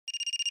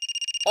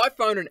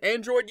iPhone and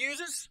Android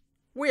users,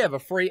 we have a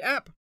free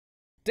app.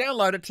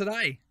 Download it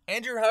today.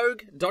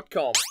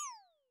 AndrewHogue.com.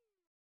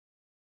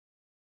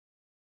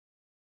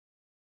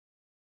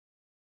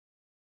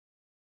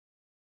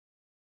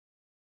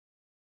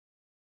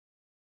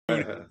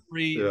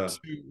 3, Yeah.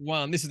 2,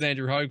 1. This is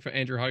Andrew Hogue for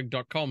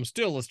AndrewHogue.com.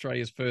 Still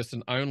Australia's first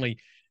and only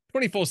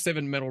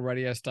 24/7 metal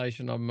radio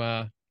station. I'm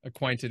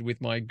acquainted with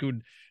my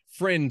good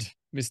friend,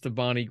 Mr.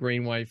 Barney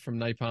Greenway from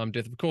Napalm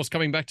Death. Of course,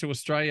 coming back to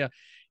Australia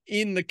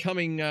in the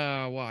coming,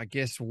 I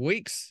guess,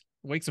 weeks.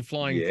 Weeks of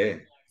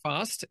flying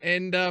fast.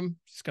 And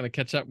just going to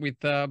catch up with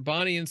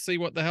Barney and see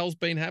what the hell's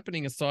been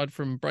happening aside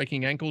from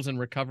breaking ankles and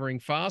recovering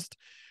fast.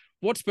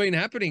 What's been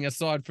happening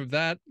aside from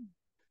that?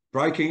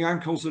 Breaking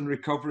ankles and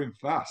recovering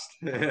fast.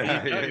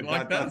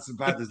 That's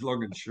about as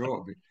long and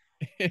short of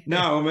it.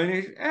 No, I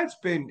mean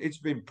it's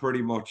been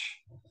pretty much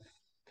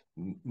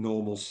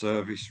normal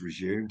service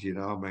resumed. You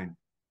know, I mean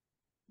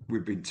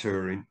we've been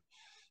touring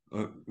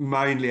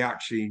mainly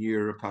actually in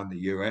Europe and the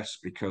US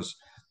because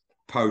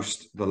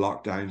post the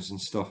lockdowns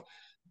and stuff,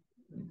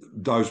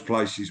 those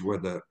places were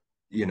the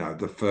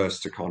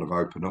first to kind of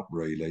open up.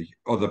 Really,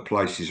 other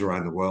places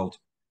around the world,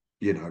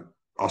 you know,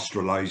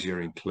 Australasia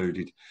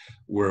included,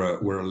 were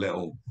a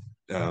little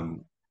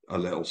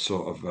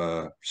sort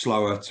of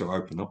slower to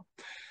open up.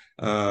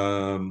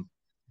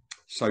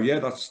 So yeah,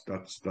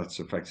 that's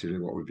effectively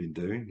what we've been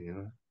doing. You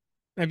know.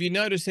 Have you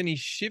noticed any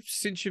shifts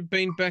since you've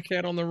been back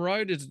out on the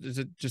road? Does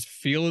it just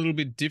feel a little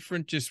bit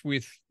different just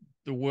with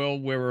the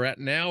world where we're at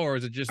now, or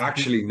is it just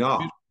actually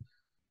not?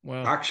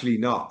 Wow. Actually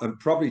not, and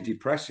probably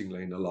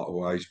depressingly in a lot of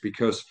ways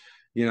because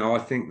I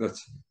think that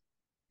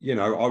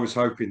I was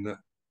hoping that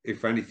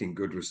if anything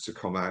good was to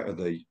come out of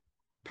the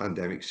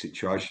pandemic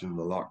situation and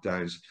the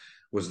lockdowns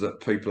was that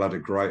people had a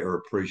greater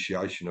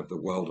appreciation of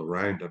the world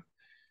around them.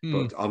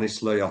 But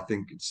honestly, I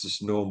think it's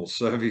just normal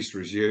service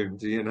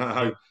resumed,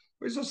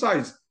 Which I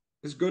say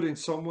is good in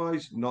some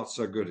ways, not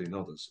so good in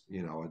others.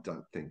 I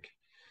don't think,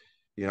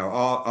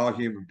 are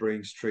human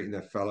beings treating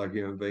their fellow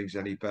human beings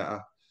any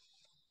better?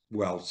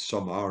 Well,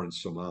 some are and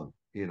some aren't,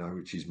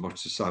 which is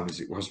much the same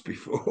as it was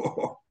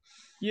before.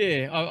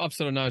 Yeah, I've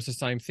sort of noticed the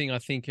same thing. I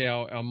think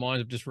our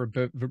minds have just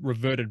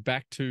reverted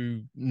back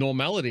to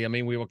normality. I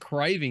mean, we were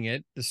craving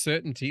it. The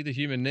certainty, the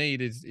human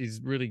need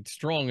is really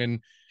strong.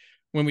 And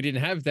when we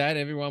didn't have that,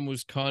 everyone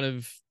was kind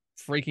of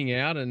freaking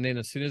out. And then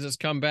as soon as it's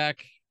come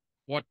back,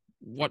 what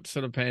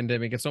sort of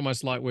pandemic? It's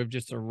almost like we've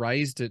just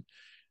erased it.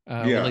 Or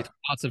at least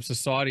parts of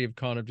society have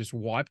kind of just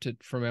wiped it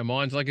from our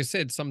minds. Like I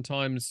said,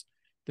 sometimes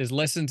there's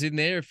lessons in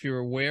there if you're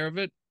aware of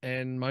it.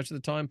 And most of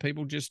the time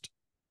people just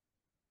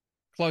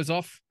close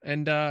off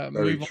and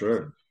move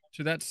on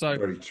to that. So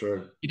very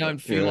true. You don't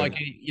feel like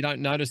you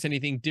don't notice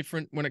anything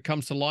different when it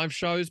comes to live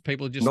shows.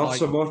 People are just not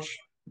so much.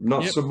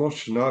 So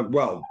much. No,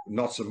 well,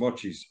 not so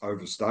much is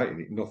overstating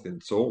it. Nothing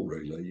at all,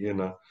 really.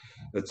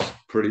 It's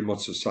pretty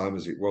much the same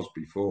as it was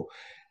before.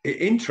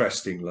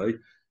 Interestingly,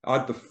 I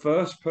had the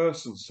first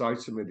person say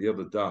to me the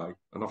other day,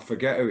 and I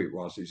forget who it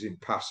was. It was in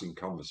passing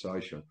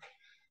conversation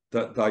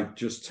that they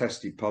just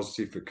tested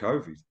positive for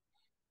COVID,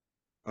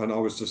 and I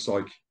was just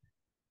like,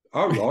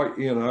 "Oh right,"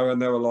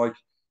 and they were like,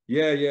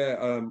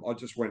 "Yeah, I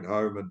just went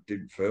home and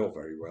didn't feel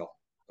very well."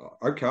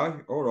 Okay,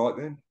 all right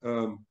then.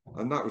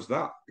 And that was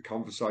that. The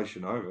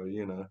conversation over,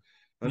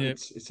 And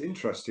it's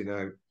interesting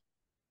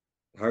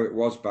how it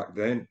was back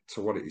then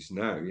to what it is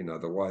now.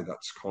 The way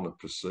that's kind of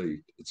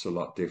perceived. It's a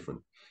lot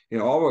different.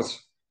 I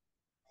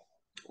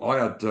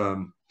had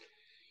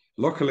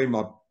luckily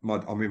my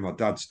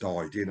dad's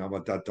died. My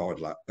dad died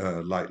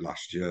late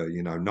last year.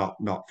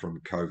 Not from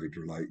COVID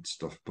related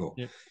stuff, but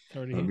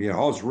I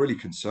was really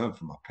concerned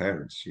for my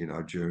parents.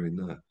 During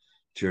the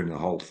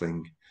whole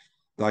thing.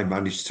 They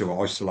managed to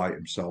isolate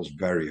themselves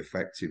very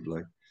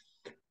effectively,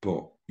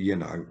 but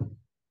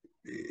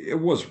it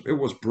was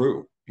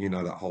brutal.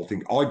 That whole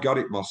thing. I got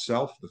it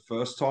myself the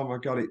first time I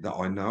got it that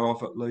I know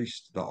of, at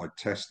least that I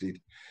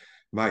tested.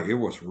 Mate, it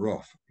was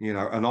rough.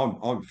 And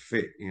I'm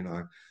fit.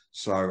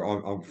 So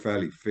I'm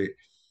fairly fit,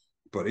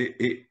 but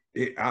it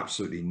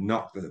absolutely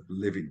knocked the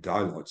living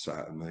daylights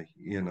out of me.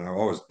 I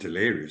was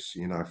delirious.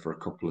 For a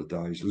couple of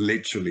days,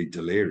 literally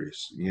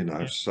delirious.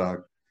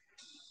 So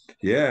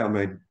yeah, I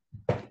mean.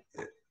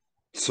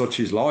 Such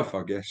is life,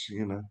 I guess,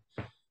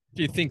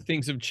 Do you think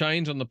things have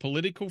changed on the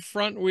political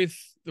front with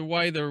the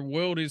way the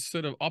world is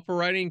sort of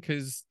operating?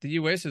 Because the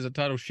US is a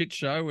total shit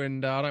show,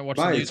 and I don't watch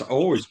the news. It's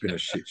always been a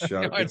shit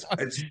show.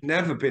 It's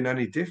never been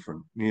any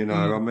different,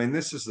 I mean,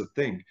 this is the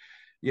thing.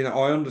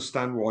 I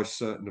understand why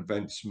certain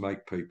events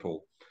make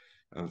people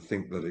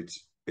think that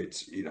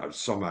it's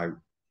somehow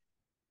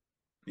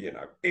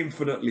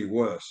infinitely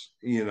worse,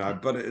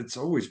 but it's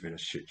always been a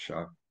shit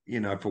show,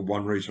 for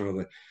one reason or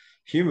another.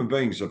 Human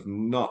beings have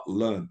not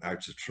learned how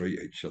to treat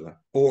each other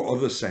or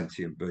other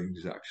sentient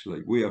beings.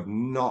 Actually, we have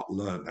not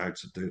learned how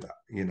to do that.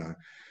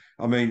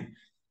 I mean,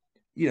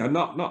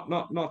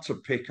 not to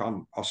pick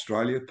on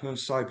Australia per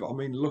se, but I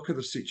mean, look at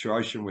the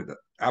situation with the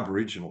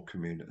Aboriginal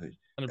community.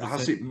 100%.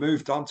 Has it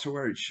moved on to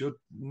where it should?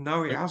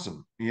 No, it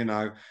hasn't.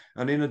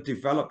 And in a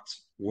developed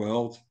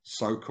world,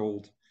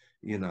 so-called,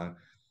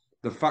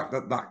 the fact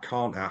that that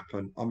can't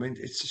happen, I mean,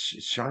 it's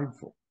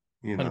shameful,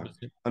 you know.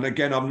 100%. And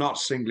again, I'm not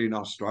singling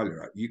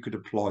Australia out. You could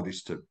apply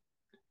this to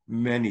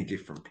many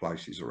different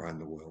places around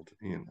the world,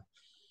 you know.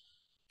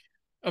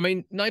 I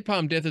mean,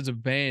 Napalm Death as a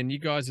band, you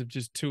guys have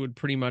just toured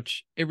pretty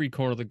much every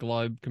corner of the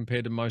globe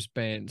compared to most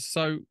bands.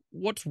 So,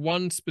 what's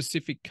one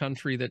specific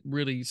country that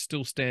really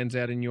still stands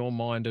out in your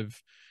mind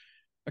of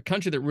a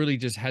country that really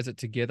just has it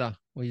together,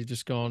 where you've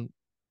just gone,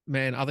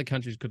 man, other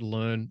countries could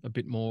learn a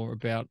bit more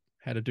about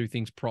how to do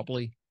things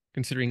properly,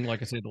 considering,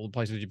 like I said, all the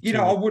places you've You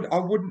know, toured?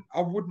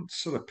 I wouldn't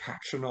sort of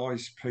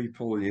patronize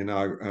people, you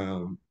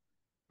know,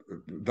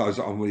 those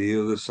on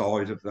the other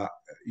side of that,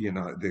 you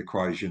know, the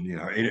equation, you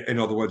know, in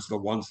other words, the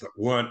ones that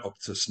weren't up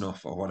to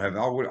snuff or whatever.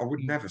 I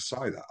would never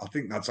say that. I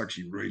think that's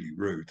actually really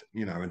rude,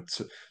 you know, and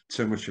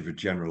too much of a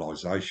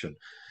generalization.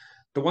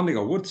 The one thing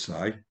I would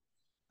say,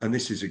 and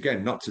this is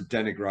again not to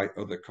denigrate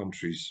other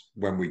countries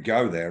when we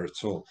go there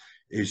at all,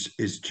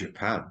 is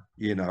Japan.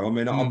 You know, I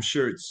mean, I'm Love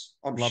sure it.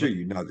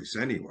 you know this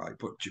anyway,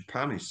 but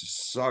Japan is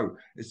just so,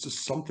 it's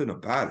just something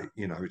about it.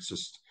 You know, it's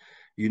just,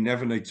 you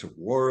never need to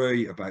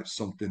worry about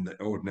something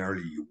that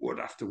ordinarily you would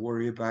have to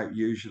worry about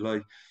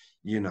usually.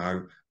 You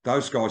know,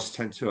 those guys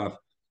tend to have,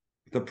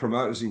 the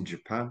promoters in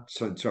Japan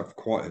tend to have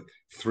quite a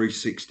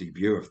 360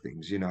 view of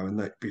things, you know, and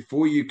that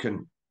before you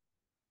can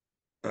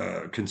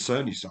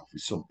concern yourself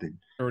with something,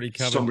 Already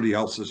covered. somebody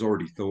else has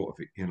already thought of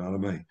it. You know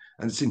what I mean?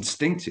 And it's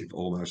instinctive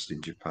almost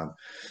in Japan,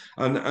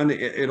 and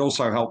it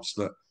also helps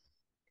that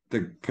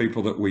the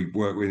people that we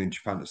work with in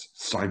Japan are the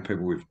same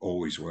people we've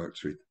always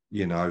worked with.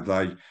 You know,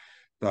 they're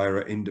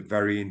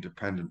very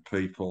independent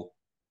people.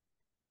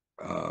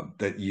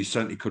 That you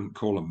certainly couldn't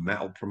call them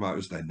metal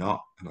promoters. They're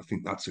not, and I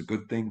think that's a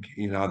good thing.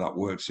 You know, that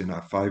works in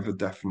our favour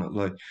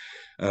definitely.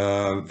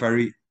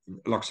 Very,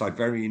 like I say,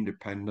 very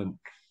independent,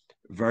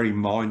 very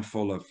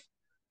mindful of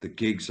the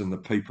gigs and the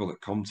people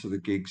that come to the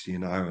gigs, you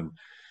know,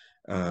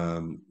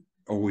 and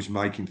always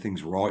making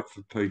things right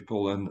for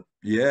people. And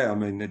yeah, I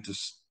mean,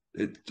 it's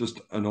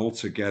just an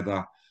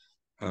altogether,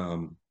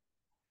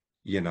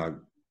 you know,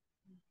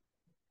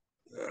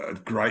 a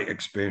great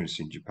experience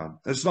in Japan.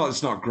 It's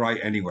not great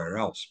anywhere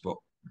else, but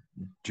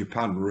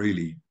Japan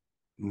really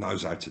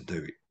knows how to do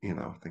it. You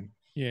know, I think.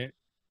 Yeah.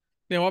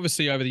 Now,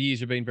 obviously, over the years,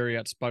 you've been very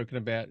outspoken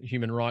about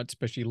human rights,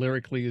 especially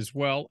lyrically as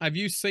well. Have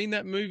you seen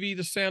that movie,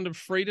 The Sound of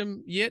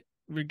Freedom, yet,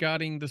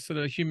 regarding the sort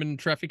of human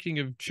trafficking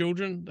of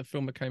children? The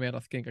film that came out, I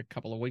think, a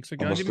couple of weeks I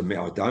ago. must admit,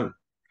 I don't.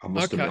 I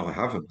must admit, Okay. I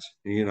haven't.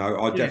 You know,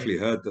 I Yeah. definitely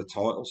heard the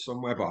title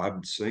somewhere, but I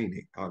haven't seen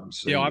it. I haven't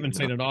Yeah, I seen it. haven't No.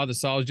 seen it either,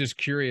 so I was just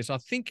curious. I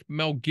think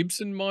Mel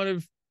Gibson might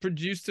have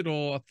produced it,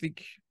 or I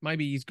think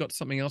maybe he's got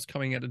something else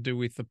coming out to do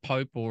with the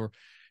Pope, or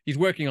he's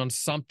working on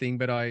something,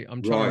 but I'm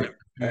trying to Right. remember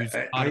who's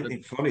part of Ain't it.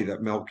 it funny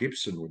that Mel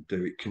Gibson would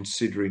do it,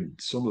 considering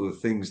some of the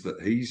things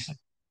that he's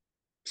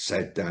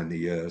said down the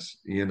years?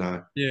 You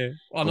know, Yeah.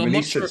 I And I'm mean, he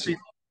not sure said if he,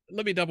 some.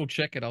 let me double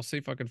check it. I'll see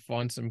if I can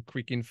find some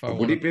quick info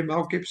Would on it. it be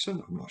Mel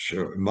Gibson? I'm not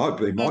sure. It might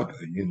be. Um, Might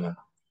be. You know.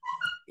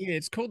 Yeah,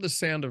 it's called The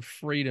Sound of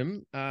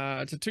Freedom.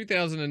 It's a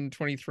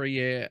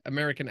 2023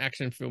 American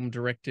action film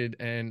directed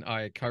and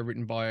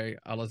co-written by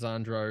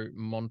Alessandro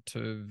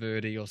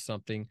Monteverdi or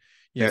something.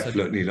 Yeah, so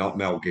Definitely not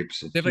Mel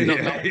Gibson. definitely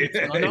not Mel Yeah,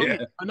 Gibson. yeah,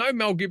 yeah. I know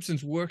Mel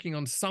Gibson's working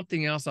on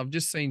something else. I've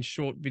just seen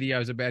short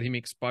videos about him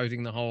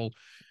exposing the whole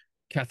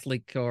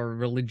Catholic or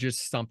religious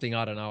something.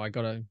 I don't know. I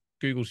gotta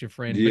Google's your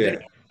friend. But Yeah.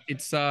 anyway,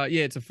 it's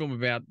a film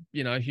about,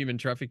 human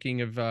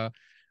trafficking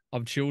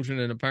of children,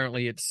 and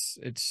apparently it's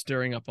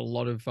stirring up a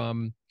lot of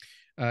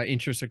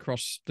interest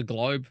across the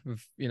globe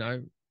of,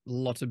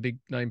 lots of big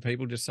name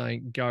people just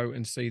saying go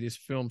and see this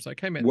film. So it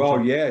came out in Well,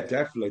 July. yeah,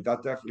 definitely.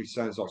 That definitely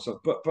sounds like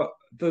something. But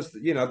there's,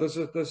 you know, there's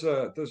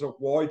a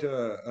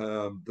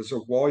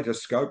wider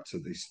scope to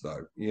this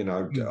though. You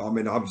know, Mm. I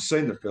mean, I've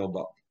seen the film,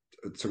 but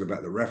it talks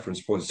about the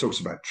reference point. It talks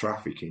about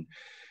trafficking,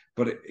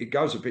 but it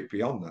goes a bit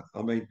beyond that.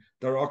 I mean,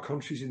 there are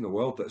countries in the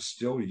world that are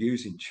still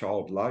using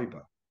child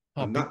labor,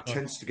 Oh, and big that time.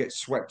 tends to get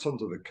swept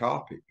under the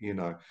carpet. You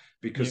know,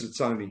 because Yep. it's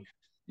only,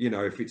 you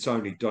know, if it's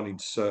only done in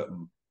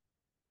certain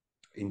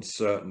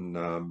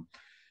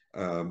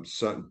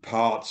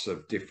parts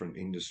of different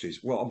industries.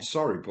 Well, I'm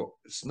sorry, but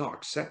it's not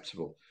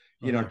acceptable.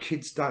 I You know, know.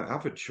 kids don't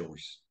have a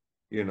choice,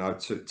 you know,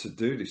 to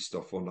do this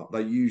stuff or not.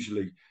 They're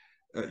usually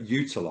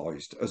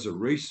utilized as a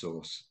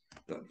resource.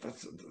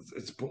 That's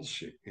it's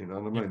bullshit. You know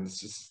what I Yep. mean?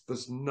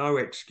 There's no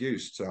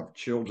excuse to have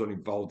children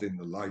involved in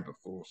the labor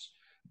force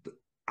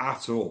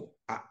at all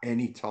at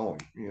any time.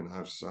 You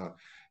know, so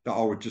that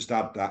I would just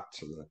add that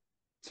to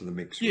the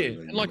mix, Yeah,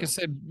 really. and You like I know.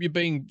 said, you're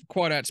being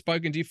quite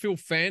outspoken. Do you feel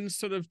fans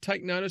sort of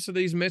take notice of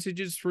these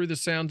messages through the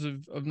sounds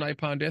of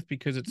Napalm Death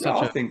because it's Yeah,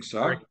 such I a think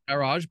so. direct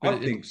barrage, but I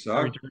it's think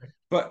very so. direct.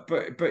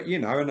 But you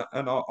know,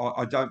 and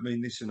I don't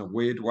mean this in a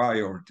weird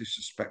way or a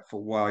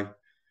disrespectful way.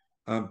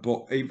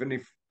 But even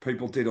if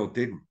people did or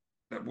didn't,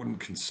 that wouldn't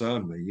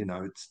concern me. You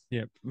know, it's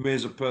Yeah. me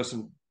as a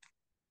person.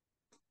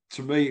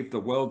 To me, if the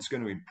world's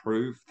going to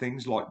improve,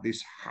 things like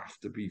this have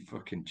to be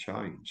fucking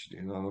changed.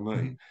 You know what I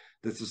mean? Mhm.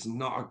 This is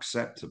not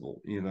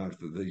acceptable,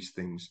 for these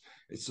things.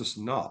 It's just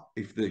not.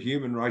 If the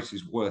human race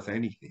is worth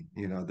anything,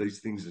 these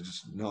things are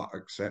just not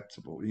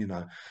acceptable,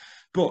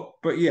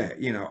 But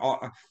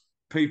yeah,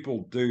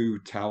 people do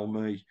tell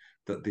me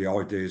that the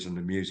ideas and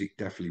the music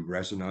definitely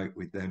resonate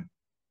with them.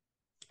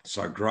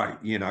 So great,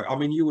 I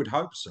mean, you would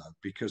hope so,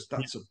 because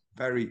that's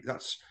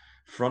that's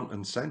front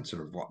and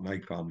center of what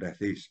Napalm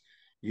Death is.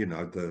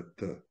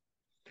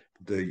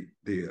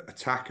 The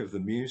attack of the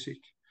music,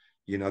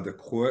 the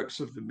quirks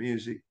of the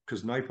music,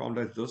 because Napalm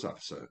Death does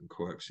have certain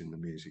quirks in the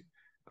music,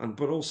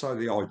 but also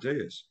the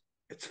ideas.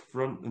 It's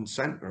front and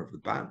center of the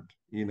band,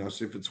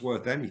 So if it's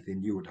worth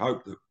anything, you would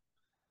hope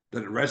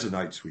that it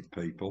resonates with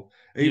people,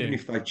 even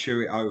if they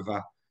chew it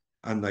over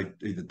and they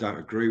either don't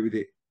agree with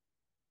it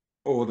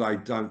or they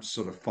don't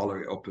sort of follow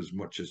it up as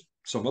much as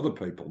some other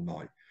people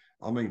might.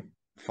 I mean,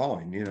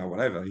 fine,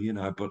 whatever,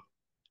 but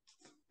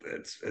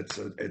it's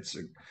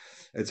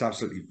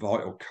absolutely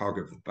vital cog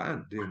of the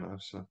band,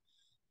 So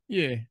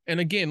yeah, and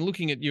again,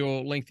 looking at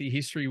your lengthy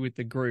history with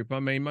the group, I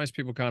mean, most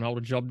people can't hold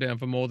a job down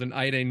for more than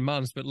 18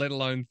 months, but let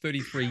alone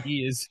 33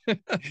 years. Yeah,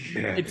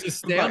 It's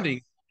astounding.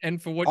 mate,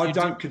 And for what I you do,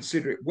 don't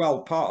consider it.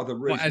 Well, part of the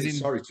well, reason as is, in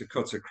sorry to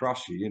cut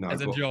across you,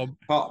 as a but job.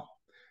 part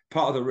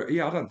of the,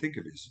 yeah, I don't think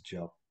of it as a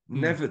job. Mm.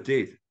 Never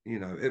did.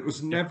 It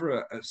was Yep.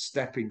 never a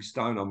stepping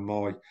stone on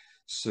my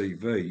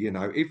CV.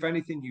 If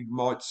anything, you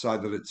might say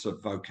that it's a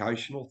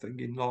vocational thing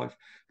in life,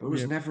 but it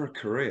was Yep. never a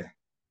career.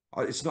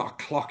 It's not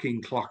a clock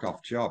in, clock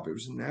off job. It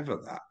was never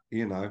that.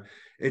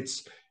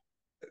 It's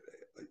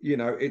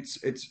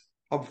it's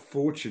I'm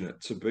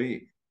fortunate to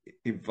be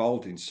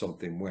involved in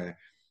something where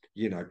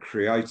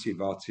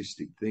creative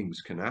artistic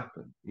things can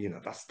happen.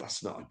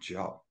 That's not a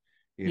job.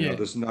 Yeah.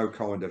 There's no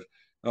kind of,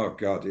 oh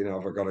God, have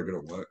I got to go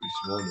to work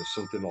this morning or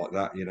something like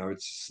that.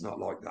 It's not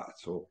like that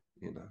at all.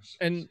 So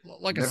And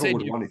like I never said,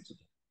 would want it to be.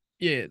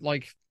 yeah,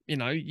 like,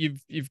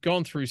 you've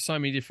gone through so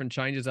many different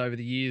changes over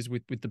the years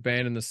with the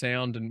band and the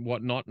sound and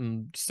whatnot,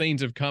 and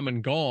scenes have come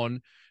and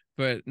gone,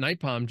 but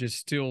Napalm just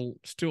still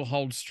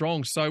holds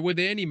strong. So were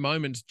there any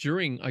moments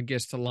during, I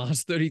guess, the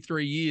last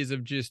 33 years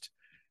of just,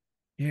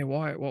 yeah,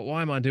 why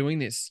am I doing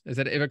this? Has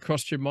that ever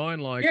crossed your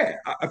mind? Like, Yeah,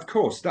 of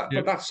course. yeah,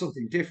 But that's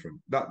something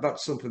different.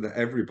 That's something that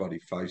everybody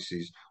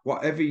faces.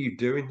 Whatever you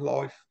do in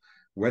life,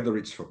 whether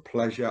it's for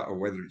pleasure or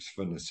whether it's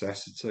for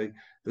necessity,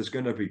 there's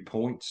going to be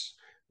points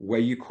where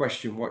you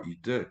question what you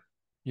do.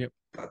 yep,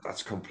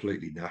 That's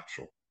completely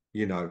natural.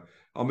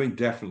 I mean,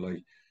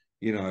 definitely,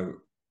 you know,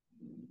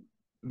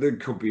 there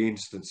could be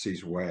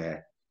instances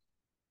where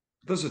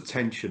there's a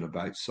tension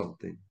about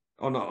something.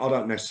 I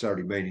don't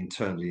necessarily mean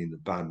internally in the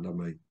band. I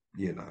mean,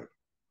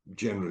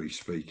 generally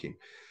speaking,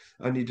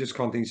 and you just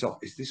can't think yourself,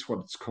 is this what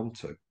it's come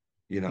to?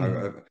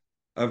 mm,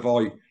 Have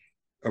I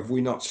have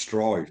we not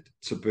strived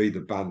to be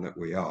the band that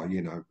we are?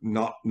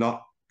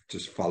 Not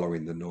just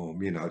following the norm.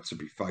 To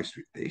be faced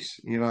with this.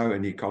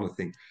 And you kind of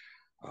think,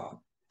 oh,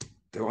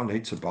 do I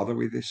need to bother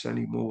with this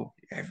anymore?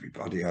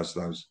 Everybody has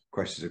those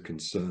questions or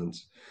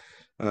concerns.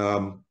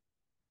 I'm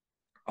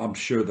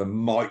sure there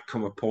might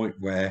come a point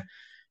where,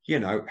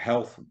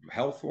 health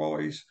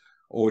wise,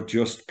 or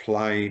just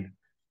plain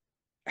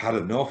had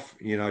enough,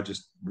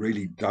 just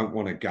really don't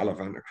want to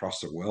gallivant across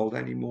the world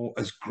anymore.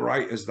 As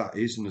great as that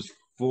is, and as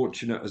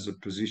fortunate as a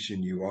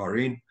position you are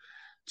in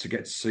to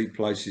get to see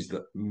places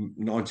that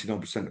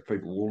 99% of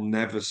people will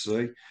never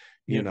see,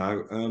 yep,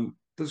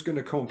 there's going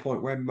to come a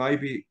point where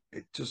maybe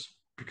it just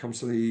becomes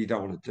something you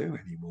don't want to do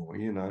anymore.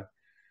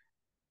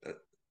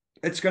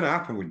 It's going to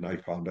happen with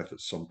Napalm Death at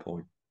some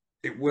point.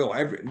 It will.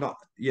 Not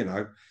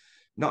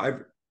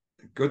every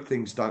good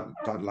things don't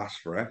last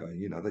forever.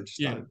 They just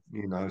yeah.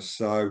 don't.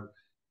 So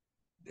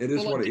it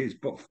is Well, what it is.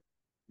 But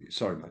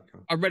sorry, mate.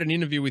 I read an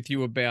interview with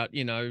you about,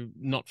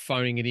 not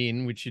phoning it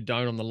in, which you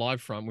don't on the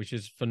live front, which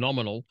is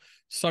phenomenal.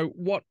 So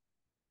what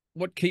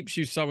keeps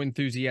you so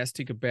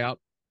enthusiastic about,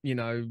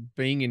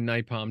 being in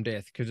Napalm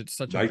Death? Because it's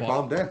such a vital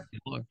Napalm Death.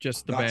 life,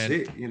 just the That's band.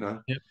 it.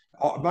 Yep.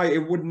 Mate,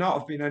 it would not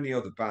have been any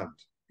other band.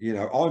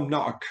 I'm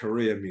not a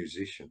career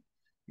musician.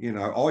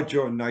 I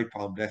joined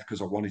Napalm Death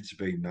because I wanted to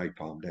be in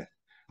Napalm Death.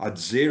 I had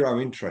zero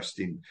interest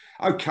in.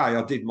 Okay,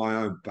 I did my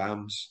own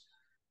bands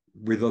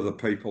with other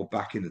people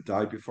back in the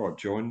day before I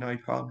joined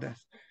Napalm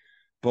Death.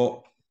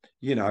 But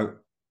you know,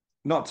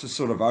 not to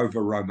sort of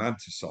over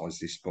romanticize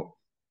this, but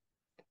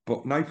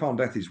Napalm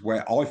Death is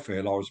where I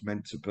feel I was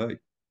meant to be.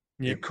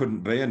 Yep. It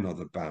couldn't be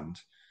another band.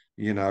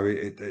 It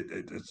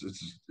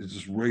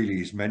just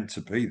really is meant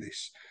to be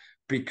this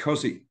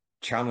because it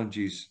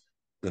challenges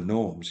the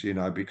norms,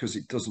 because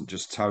it doesn't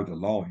just toe the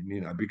line,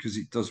 because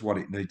it does what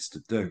it needs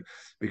to do,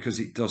 because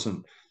it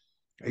doesn't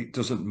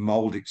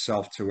mold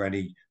itself to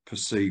any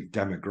perceived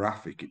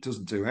demographic. It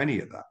doesn't do any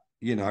of that,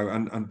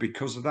 and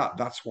because of that,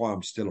 that's why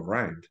I'm still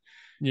around.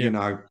 You Yep.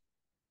 know,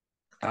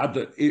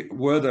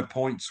 were there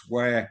points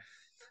where,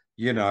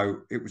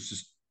 it was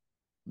just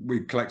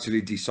we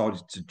collectively decided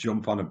to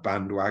jump on a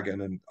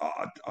bandwagon, and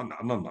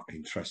I'm not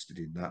interested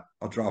in that.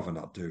 I'd rather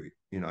not do it,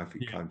 if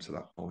it Yeah. came to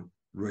that point.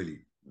 Really,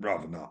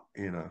 rather not,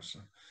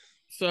 So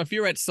So if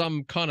you're at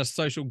some kind of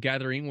social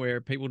gathering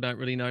where people don't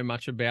really know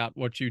much about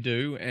what you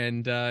do,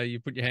 and you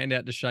put your hand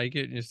out to shake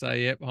it and you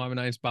say, "Yep, hi, my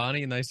name's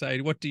Barney," and they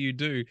say, "What do you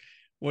do?"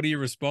 What do you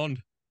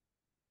respond?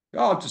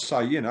 I'll just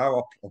say,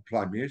 I'll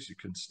play music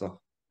and stuff.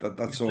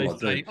 That's They all I do.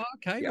 say, "Oh,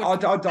 okay, Yeah,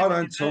 what can I I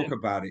don't talk band?"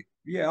 about it.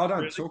 Yeah, I don't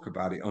Really? talk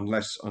about it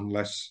unless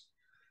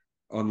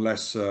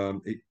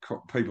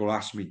people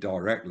ask me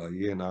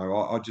directly.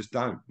 I just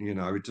don't.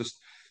 It just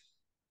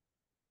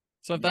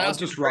So if they I ask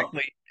you just write.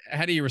 directly,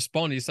 how do you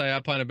respond? You say, "I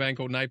play in a band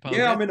called Napalm Yeah,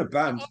 Death." I'm in a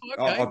band.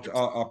 Oh, okay.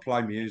 I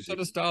play What music, sort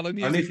of style of and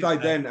music if is they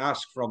that? then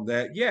ask from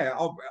there, yeah,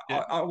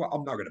 Yeah,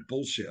 I'm not going to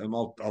bullshit them.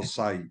 I'll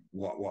say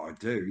what I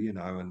do,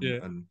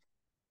 yeah.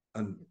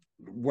 and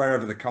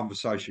wherever the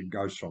conversation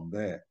goes from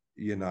there,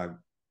 yeah,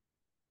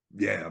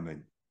 I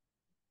mean,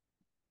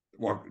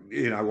 what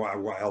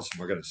else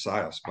am I going to say?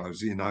 I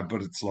suppose,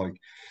 but it's like,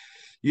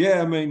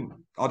 yeah, I mean,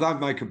 I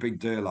don't make a big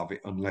deal of it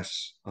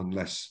unless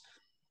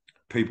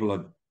people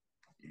are,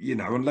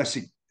 unless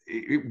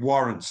it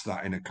warrants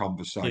that in a Yeah.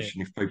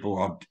 conversation. If people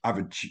are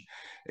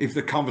if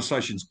the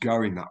conversation's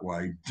going that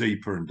way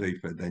deeper and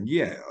deeper, then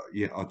yeah,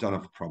 I don't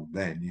have a problem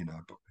then.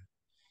 But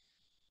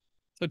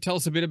So tell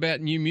us a bit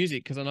about new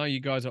music, because I know you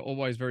guys are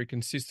always very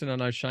consistent. I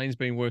know Shane's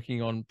been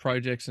working on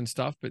projects and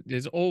stuff, but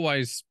there's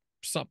always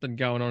something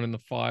going on in the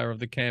fire of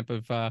the camp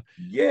of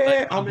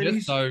yeah, I Napalm mean,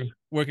 Death. So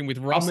working with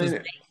I Russ as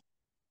mean,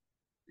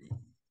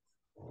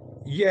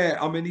 yeah,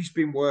 I mean, he's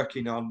been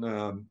working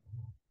on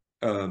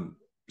um,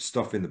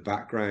 stuff in the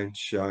background,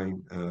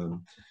 Shane.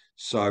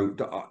 So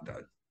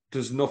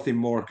there's nothing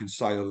more I can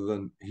say other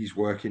than he's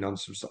working on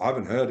some stuff. I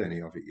haven't heard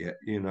any of it yet,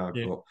 yeah.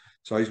 but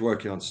so he's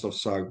working on stuff.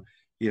 So,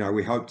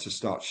 we hope to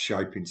start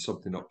shaping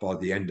something up by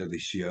the end of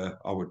this year,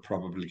 I would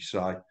probably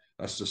say.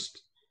 That's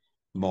just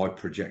my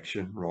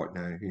projection right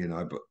now,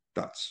 but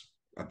that's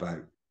about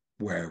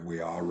where we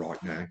are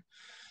right now.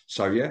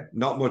 So, yeah,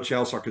 not much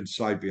else I can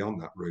say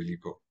beyond that, really.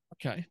 But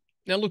Okay.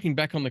 Now looking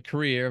back on the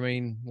career, I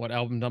mean, what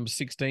album number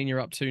 16 you're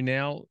up to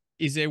now?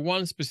 Is there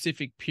one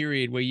specific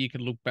period where you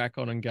could look back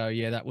on and go,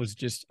 yeah, that was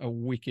just a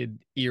wicked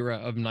era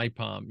of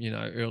Napalm,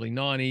 early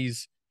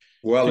 90s,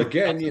 well,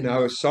 again,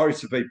 2000s? sorry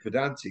to be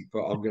pedantic,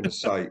 but I'm going to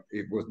say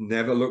it was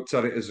never looked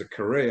at it as a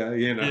career,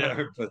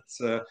 Yeah. But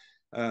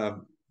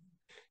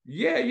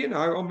yeah, I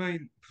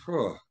mean,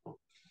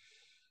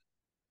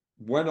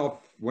 when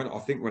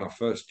I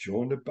first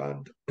joined the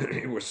band,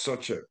 it was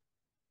such a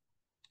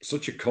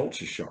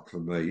culture shock for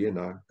me.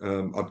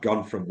 I'd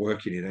gone from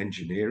working in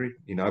engineering,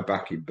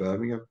 back in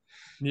Birmingham,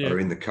 Yeah. or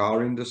in the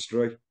car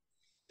industry,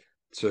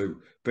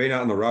 to being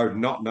out on the road,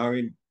 not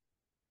knowing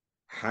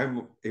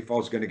how if I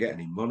was going to get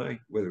any money,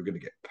 whether we are going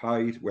to get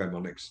paid, where my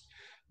next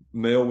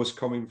meal was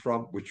coming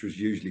from, which was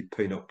usually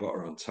peanut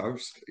butter on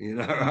toast,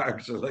 Mm.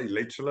 actually,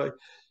 literally.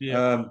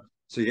 Yeah.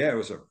 So yeah, it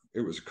was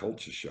a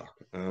culture shock,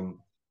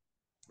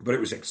 but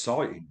it was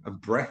exciting and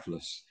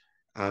breathless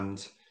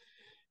and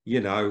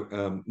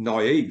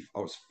naive. I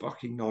was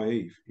fucking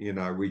naive. We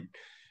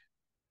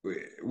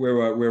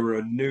were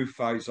a new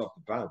phase of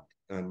the band,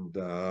 and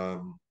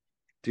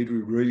did we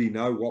really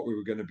know what we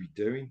were going to be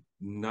doing?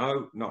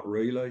 No, not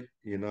really.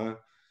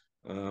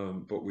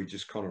 But we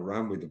just kind of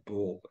ran with the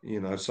ball.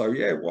 So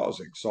yeah, it was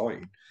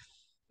exciting.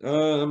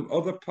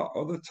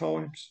 Other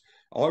times,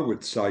 I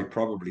would say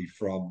probably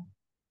from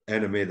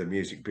Enemy of the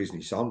Music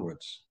Business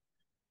onwards,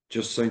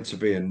 just seemed to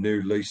be a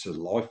new lease of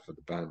life for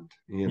the band.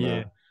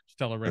 Yeah.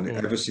 Stellar And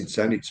record. ever since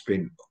then, it's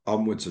been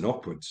onwards and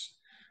upwards.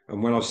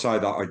 And when I say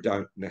that, I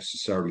don't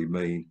necessarily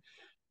mean,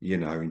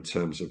 in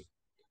terms of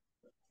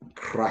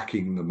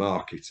cracking the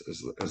market,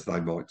 as they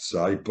might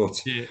say,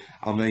 but Yeah.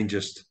 I mean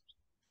just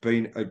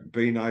being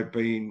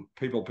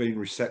people being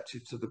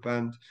receptive to the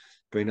band,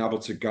 being able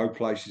to go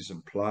places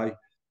and play,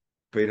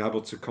 being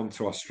able to come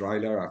to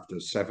Australia after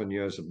 7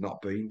 years of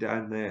not being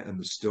down there, and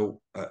there's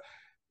still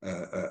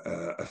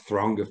a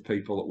throng of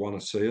people that want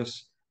to see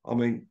us. I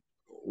mean,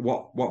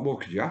 what more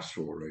could you ask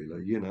for,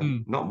 really?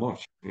 Mm. Not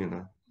much.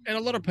 And a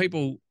lot of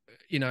people,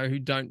 who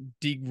don't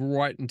dig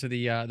right into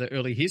the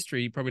early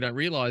history probably don't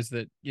realize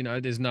that,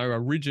 there's no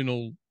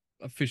original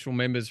official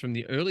members from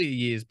the earlier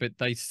years, but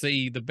they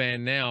see the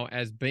band now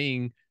as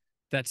being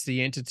that's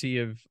the entity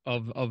of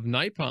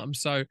Napalm.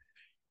 So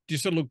do you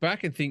sort of look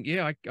back and think,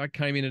 yeah, I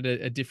came in at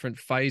a different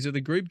phase of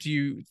the group? Do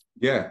you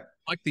Yeah.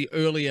 like the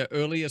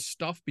earlier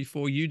stuff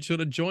before you sort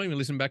of joined? We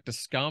listen back to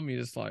Scum, you're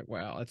just like,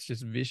 wow, that's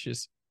just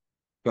vicious.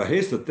 But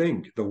here's the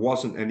thing: there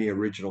wasn't any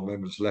original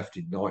members left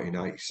in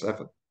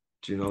 1987.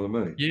 Do you know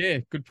what I mean? Yeah,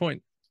 good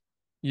point.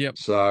 Yep.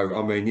 So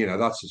I mean,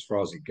 that's as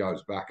far as it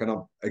goes back. And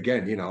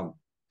I'm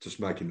just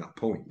making that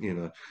point.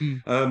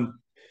 Mm.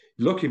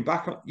 Looking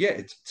back on,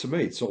 yeah, to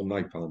me, it's all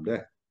Napalm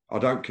Death. I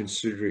don't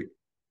consider it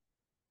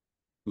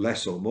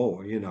less or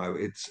more.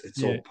 It's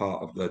Yeah. all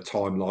part of the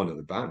timeline of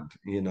the band.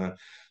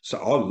 So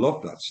I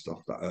love that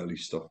stuff, that early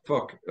stuff.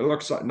 Fuck, like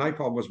I said,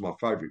 Napalm was my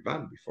favorite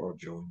band before I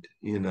joined.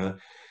 You know,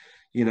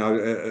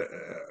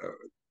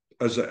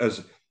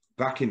 as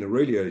back in the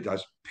really early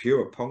days,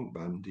 pure punk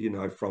band.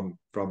 From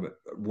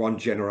one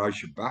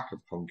generation back of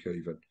punk,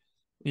 even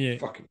Yeah.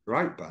 fucking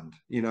great band.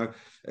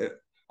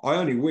 I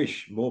only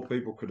wish more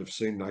people could have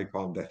seen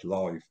Napalm Death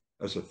live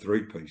as a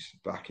 3-piece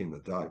back in the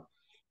day.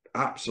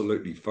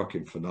 Absolutely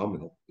fucking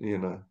phenomenal, you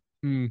know.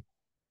 Mm.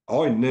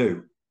 I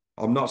knew,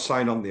 I'm not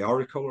saying I'm the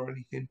oracle or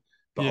anything,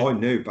 but Yeah. I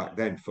knew back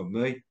then, for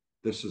me,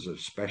 this is a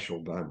special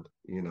band,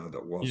 you know,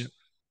 that Yeah. was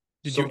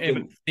Did you ever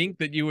something. think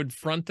that you would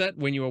front that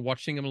when you were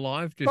watching them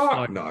live? Just Fuck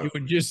like no. you were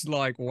just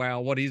like,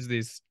 wow, what is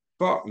this?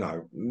 Fuck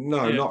no.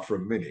 No, Yeah. not for a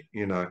minute,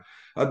 you know.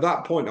 At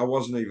that point, I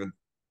wasn't even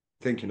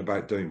thinking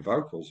about doing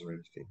vocals or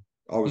anything.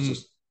 I was Mm.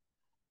 just,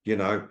 you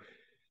know,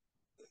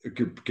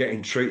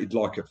 getting treated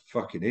like a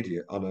fucking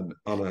idiot on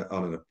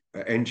an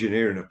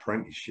engineering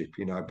apprenticeship,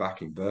 you know,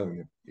 back in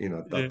Birmingham. You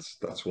know, Yeah.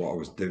 that's what I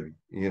was doing.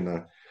 You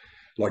know,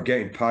 like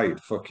getting paid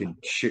fucking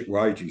shit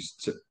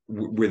wages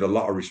with a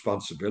lot of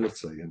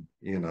responsibility, and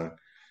you know,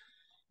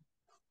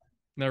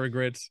 No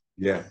regrets.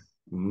 yeah.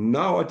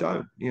 No, I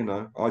don't. You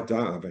know, I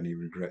don't have any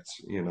regrets.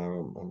 You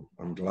know,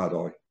 I'm glad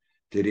I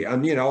did it,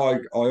 and you know, I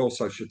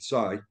also should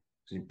say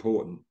it's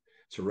important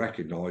to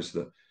recognise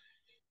that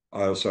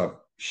I also have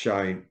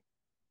Shane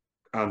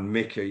and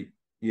Mickey,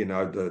 you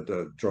know,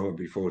 the drummer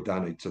before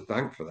Danny, to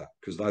thank for that,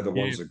 because they're the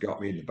Yeah. ones that got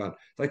me in the band.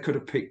 They could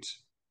have picked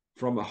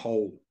from a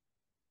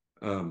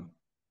um,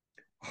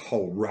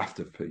 whole raft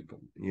of people,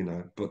 you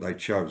know, but they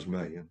chose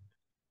me. And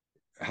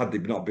had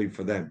it not been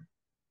for them,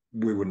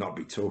 we would not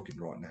be talking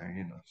right now,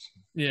 you know. So.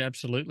 Yeah,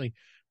 absolutely.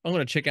 I'm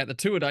going to check out the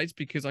tour dates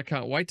because I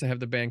can't wait to have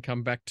the band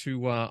come back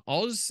to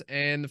Oz.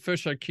 And the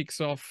first show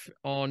kicks off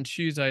on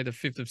Tuesday, the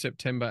 5th of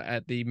September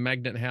at the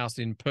Magnet House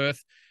in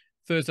Perth.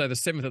 Thursday, the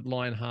 7th at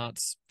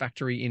Lionheart's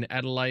Factory in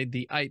Adelaide.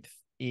 The 8th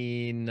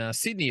in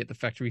Sydney at the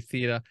Factory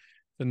Theatre.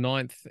 The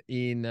 9th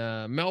in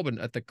Melbourne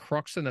at the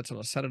Croxton. That's on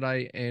a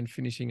Saturday. And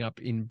finishing up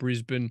in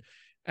Brisbane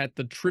at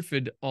the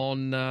Triffid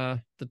on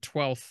the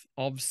 12th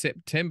of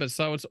September.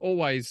 So it's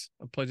always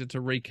a pleasure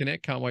to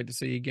reconnect. Can't wait to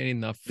see you again in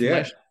the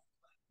flesh, Yeah.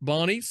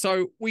 Barney.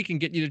 So we can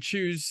get you to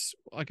choose,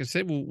 like I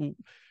said, we'll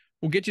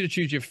get you to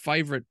choose your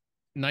favorite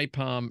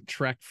Napalm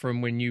track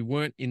from when you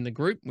weren't in the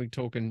group. We're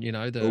talking, you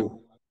know, the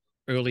Oh,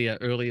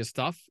 earlier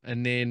stuff,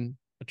 and then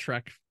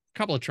a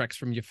couple of tracks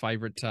from your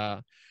favorite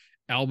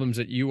albums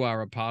that you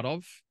are a part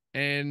of,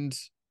 and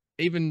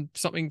even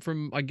something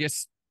from, I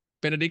guess,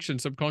 Benediction,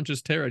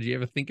 Subconscious Terror. Do you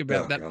ever think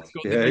about oh that God.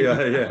 record Yeah,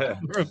 that you yeah, yeah.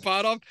 were a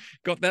part of?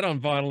 Got that on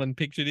vinyl and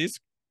picture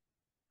disc?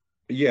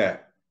 Yeah.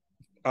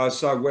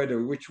 So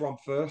which one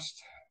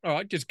first? All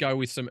right, just go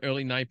with some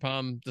early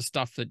Napalm, the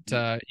stuff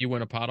that you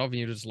weren't a part of, and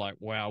you're just like,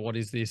 wow, what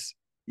is this?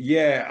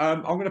 Yeah,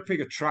 I'm going to pick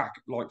a track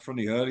like from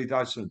the early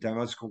days of the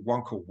demos, called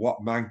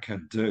 "What Man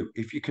Can Do."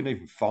 If you can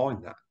even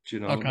find that, do you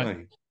know what Okay, I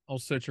mean? I'll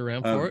search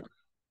around for Um, it.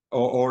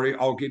 or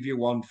I'll give you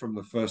one from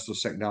the first or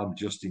second album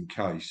just in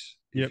case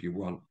Yep. if you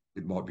want.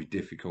 It might be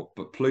difficult,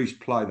 but please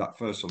play that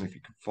first one if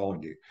you can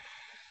find it.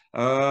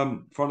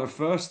 From the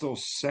first or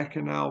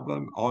second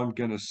album, I'm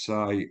going to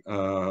say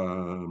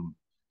um,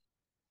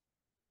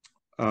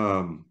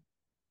 I'm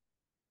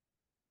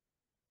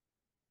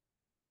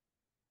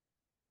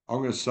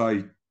going to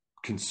say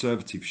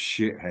conservative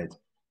shithead.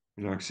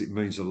 You know, because it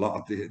means a lot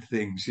of the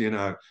things. You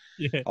know,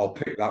 Yeah. I'll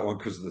pick that one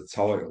because of the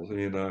title.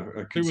 You know,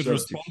 a Who was conservative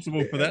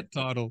responsible for shithead. that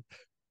title?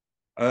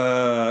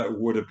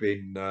 Would have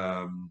been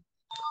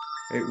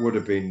it would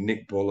have been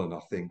Nick Bullen, I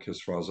think,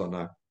 as far as I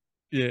know.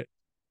 Yeah.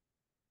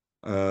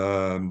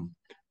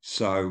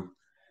 So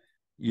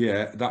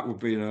yeah, that would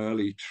be an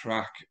early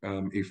track,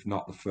 if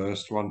not the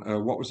first one.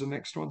 What was the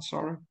next one?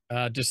 Sorry.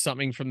 Just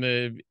something from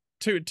the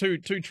two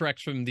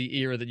tracks from the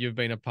era that you've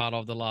been a part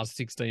of, the last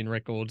 16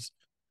 records.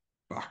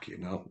 Fuck you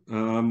know.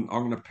 I'm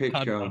gonna pick.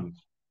 Hard one.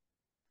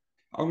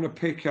 I'm gonna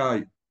pick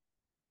a.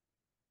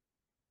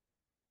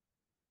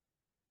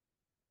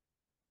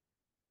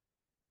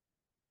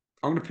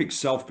 I'm gonna pick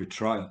Self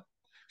Betrayal.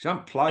 I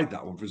haven't played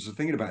that one because I was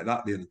thinking about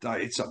that the other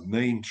day. It's a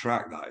mean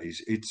track. That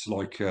is. It's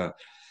like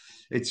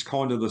it's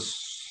kind of the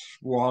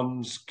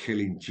Swans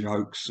killing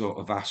jokes sort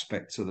of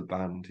aspect to the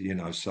band, you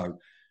know. So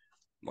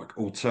like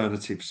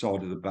alternative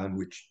side of the band,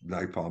 which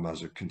Napalm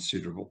has a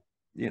considerable,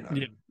 you know,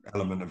 Yeah.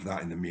 element of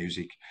that in the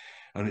music.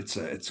 And it's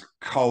a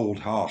cold,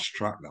 harsh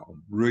track, that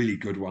one. Really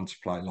good one to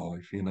play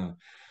live, you know.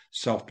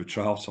 Self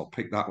Betrayal, so I'll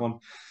pick that one.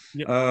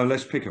 Yep.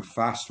 Let's pick a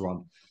fast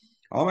one.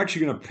 I'm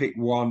actually going to pick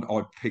one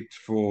I picked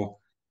for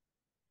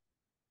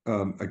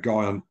a guy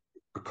on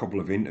a couple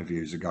of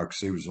interviews ago because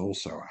he was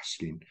also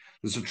asking.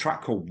 There's a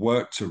track called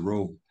Work to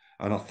Rule,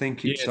 and I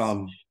think Yes.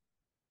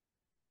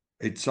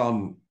 it's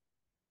on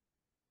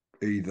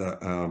either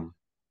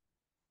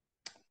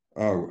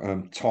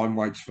Time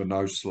Waits for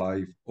No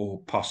Slave,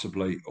 or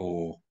possibly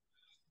or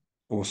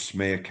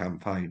Smear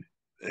Campaign.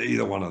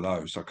 Either one of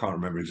those. I can't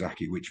remember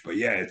exactly which, but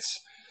yeah,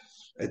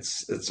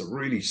 it's a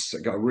really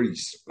got a really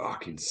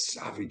fucking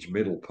savage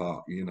middle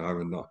part, you know,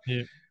 and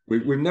Yeah.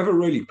 we've never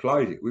really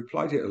played it. We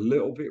played it a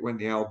little bit when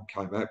the album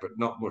came out, but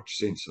not much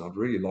since. And I'd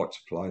really like to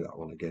play that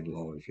one again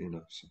live, you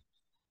know. So.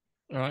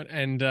 All right.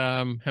 And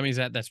how many is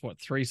that? That's what,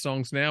 3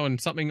 songs now, and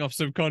something off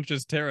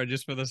Subconscious Terror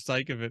just for the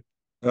sake of it.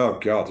 Oh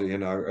God, you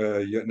know,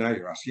 now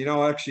you're asking. You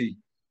know, actually,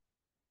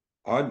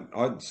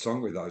 I'd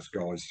sung with those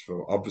guys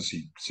for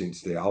obviously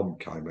since the album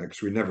came out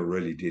because we never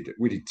really did it.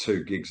 We did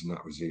 2 gigs and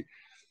that was it.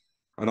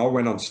 And I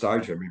went on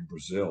stage with them in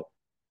Brazil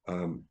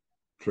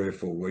 3 or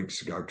 4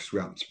 weeks ago because we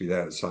happened to be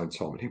there at the same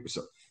time, and it was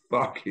a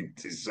fucking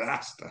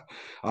disaster.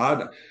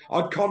 I'd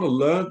kind of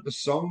learned the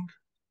song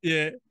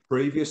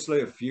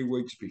previously a few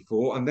weeks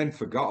before and then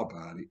forgot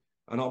about it.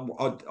 And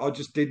I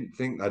just didn't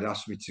think they'd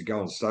asked me to go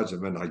on stage,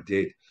 and then they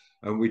did.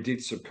 And we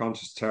did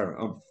Subconscious Terror.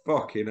 And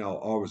fucking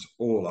hell, I was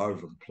all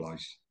over the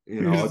place.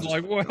 You know, I was just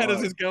like, well, how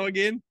does this go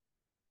again?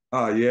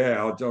 Oh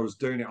yeah, I was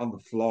doing it on the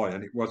fly,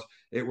 and it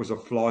was a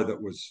fly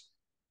that was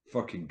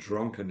fucking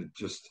drunk and had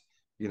just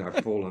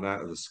fallen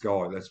out of the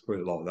sky. Let's put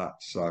it like that.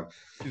 So,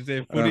 is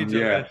there footage?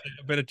 Yeah.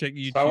 I better check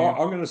YouTube. So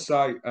I'm going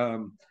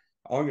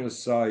to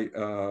say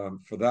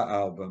for that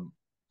album,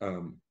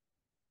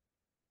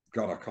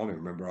 God, I can't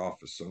even remember half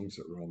the songs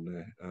that were on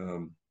there.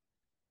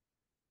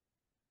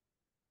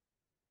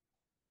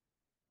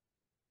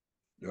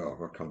 Oh,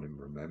 I can't even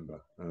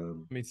remember.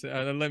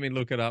 Let me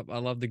look it up. I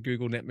love the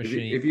Google Net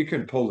machine. If you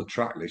can pull the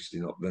track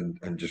listing up then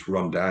and just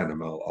run down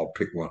them, I'll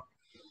pick one.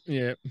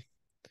 Yeah.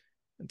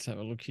 Let's have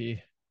a look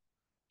here.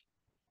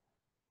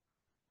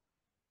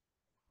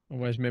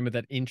 Always remember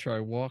that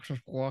intro.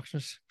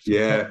 Walkness.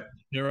 Yeah.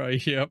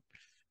 Yep.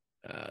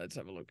 Let's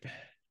have a look.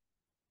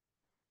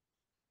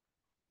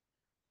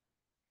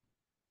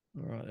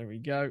 All right, there we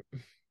go.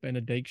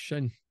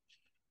 Benediction.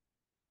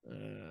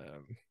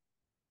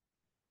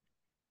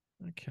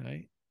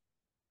 Okay.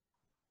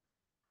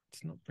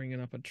 It's not bringing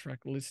up a track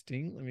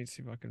listing. Let me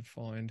see if I can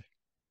find.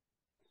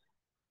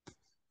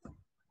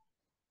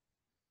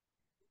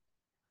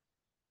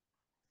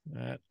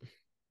 That.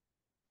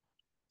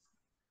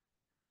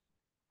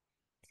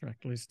 Track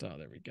list. Oh,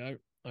 there we go.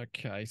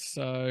 Okay,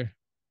 so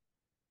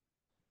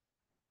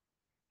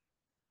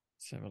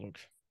let's have a look.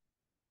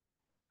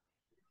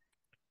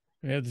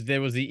 There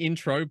was the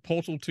intro,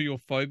 Portal to Your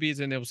Phobias,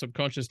 and there was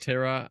Subconscious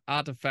Terror,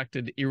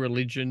 Artifacted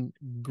Irreligion,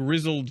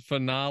 Grizzled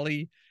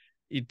Finale,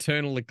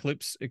 Eternal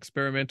Eclipse,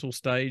 Experimental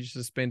Stage,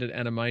 Suspended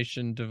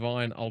Animation,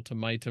 Divine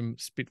Ultimatum,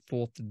 Spit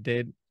Forth the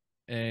Dead,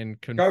 and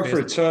Go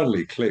for Eternal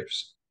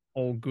Eclipse.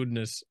 Oh,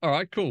 goodness. All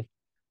right, cool.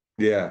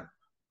 Yeah.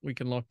 We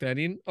can lock that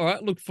in. All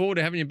right, look forward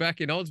to having you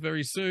back in Oz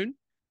very soon.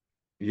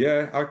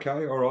 Yeah,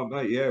 okay. All right,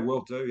 mate. Yeah,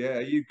 we'll do. Yeah.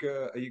 Are you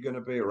going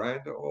to be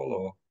around at all,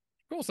 or? Of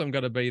course I'm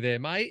going to be there,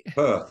 mate.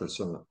 Perth or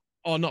something?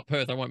 Oh, not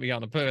Perth. I won't be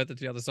going to Perth.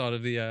 It's the other side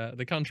of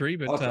the country.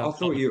 But I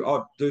thought I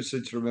do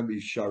seem to remember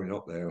you showing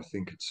up there, I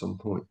think, at some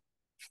point.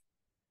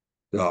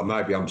 Oh,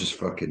 maybe I'm just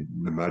fucking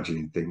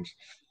imagining things.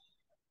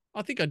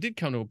 I think I did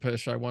come to a Perth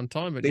show one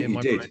time. But I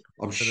think you did.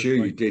 I'm sure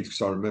you did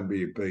because I remember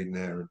you being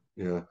there.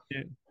 Yeah.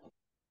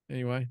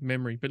 Anyway,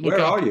 memory. But look,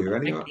 where are you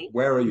anyway?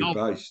 Where are you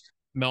based?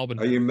 Melbourne.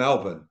 Are you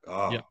Melbourne?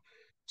 Oh, yeah.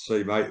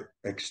 See, mate,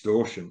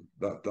 Extortion.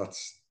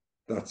 That's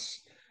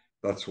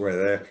where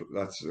they're.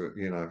 That's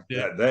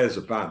there's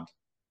a band.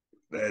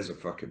 There's a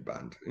fucking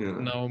band.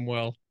 Know them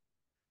well.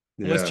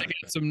 Yeah. Let's check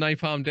out some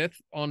Napalm Death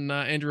on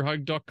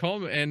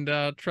andrewhogue.com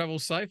and travel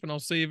safe. And I'll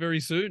see you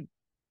very soon.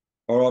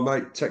 All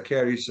right, mate. Take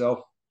care of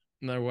yourself.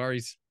 No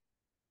worries.